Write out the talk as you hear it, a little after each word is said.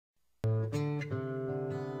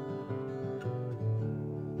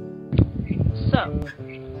So,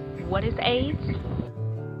 what is AIDS?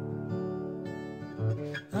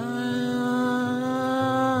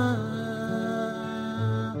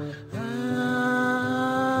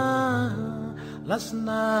 Last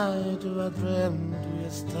night I dreamt we a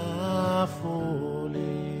star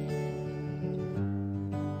falling.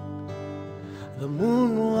 The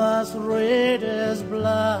moon was red as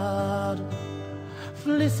blood,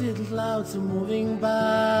 fleecy clouds moving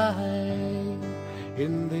by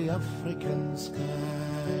in the African skies.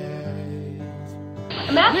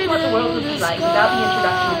 Imagine what the world would be like without the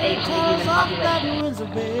introduction of AIDS to the human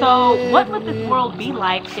population. So, what would this world be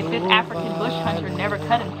like if this African bush hunter never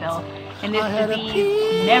cut himself and this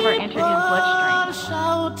disease never entered his bloodstream?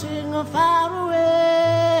 Shouting far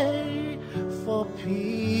away for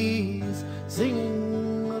peace,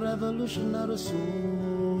 singing revolutionary songs.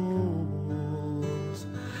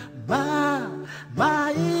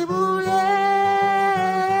 Ibuye,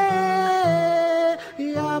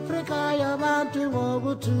 Africa yabantu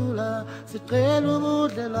ngokuthula, sicela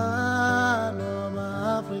ubudlelwano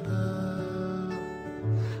ma-Afrika.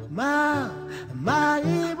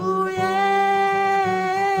 Ibuye,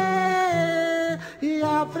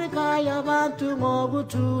 Africa yabantu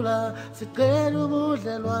ngokuthula, sicela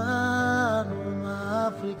ubudlelwano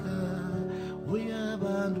ma-Afrika.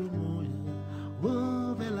 Uyabantu moya,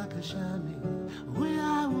 ovela khashani,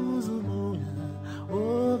 uyawuza umoya,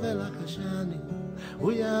 ovela khashani.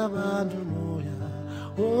 Uyabantu moya,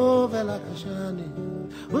 ovela khashani,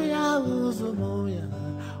 uyawuza umoya,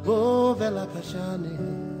 ovela khashani.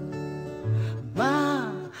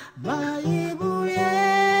 Ibuye,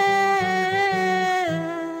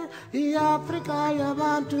 Africa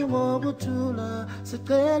yabantu ngokuthula,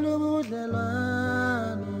 sicela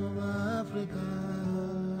ubudlelwano ma-Afrika.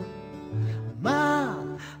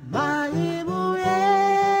 Ibuye,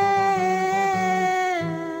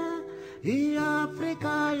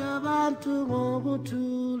 Africa yabantu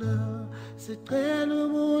ngokuthula, sicela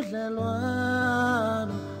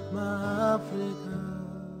ubudlelwano ma-Afrika.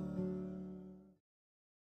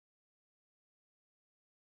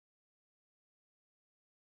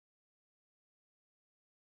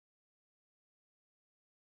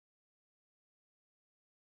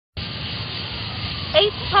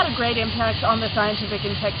 AIDS has had a great impact on the scientific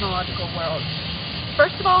and technological world.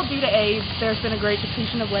 First of all, due to AIDS, there's been a great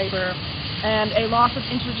depletion of labor and a loss of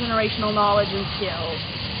intergenerational knowledge and skills.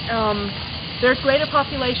 There's greater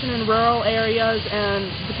population in rural areas and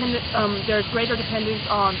there's greater dependence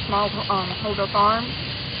on smallholder farms.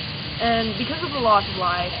 And because of the loss of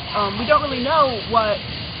life, we don't really know what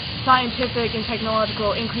scientific and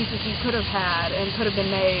technological increases we could have had and could have been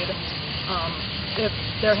made if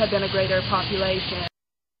there had been a greater population.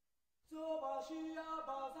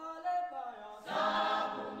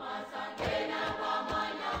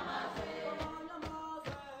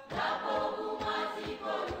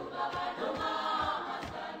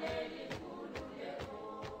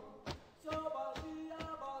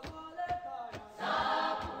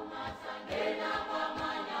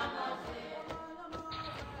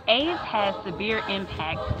 AIDS has severe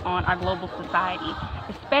impact on our global society,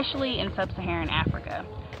 especially in sub-Saharan Africa.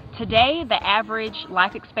 Today, the average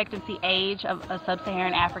life expectancy age of a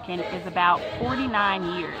sub-Saharan African is about 49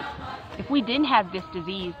 years. If we didn't have this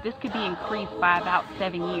disease, this could be increased by about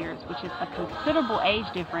 7 years, which is a considerable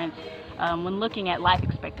age difference when looking at life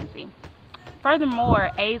expectancy.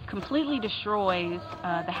 Furthermore, AIDS completely destroys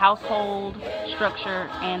the household structure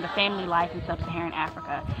and the family life in sub-Saharan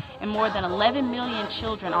Africa, and more than 11 million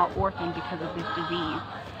children are orphaned because of this disease.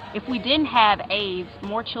 If we didn't have AIDS,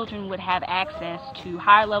 more children would have access to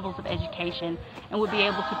higher levels of education and would be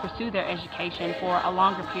able to pursue their education for a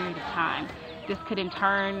longer period of time. This could in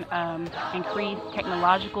turn increase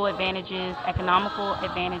technological advantages, economical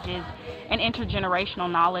advantages, and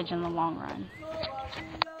intergenerational knowledge in the long run.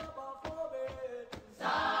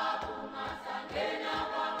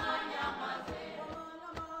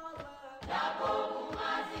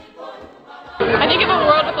 I think of a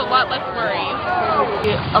world with a lot less worries.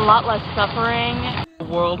 A lot less suffering. A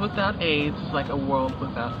world without AIDS is like a world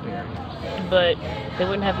without barriers. But they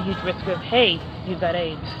wouldn't have a huge risk of, hey, you've got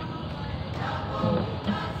AIDS.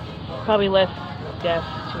 Probably less deaths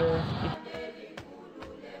to...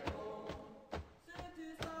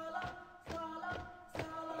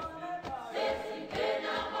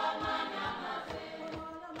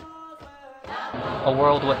 A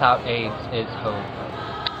world without AIDS is hope.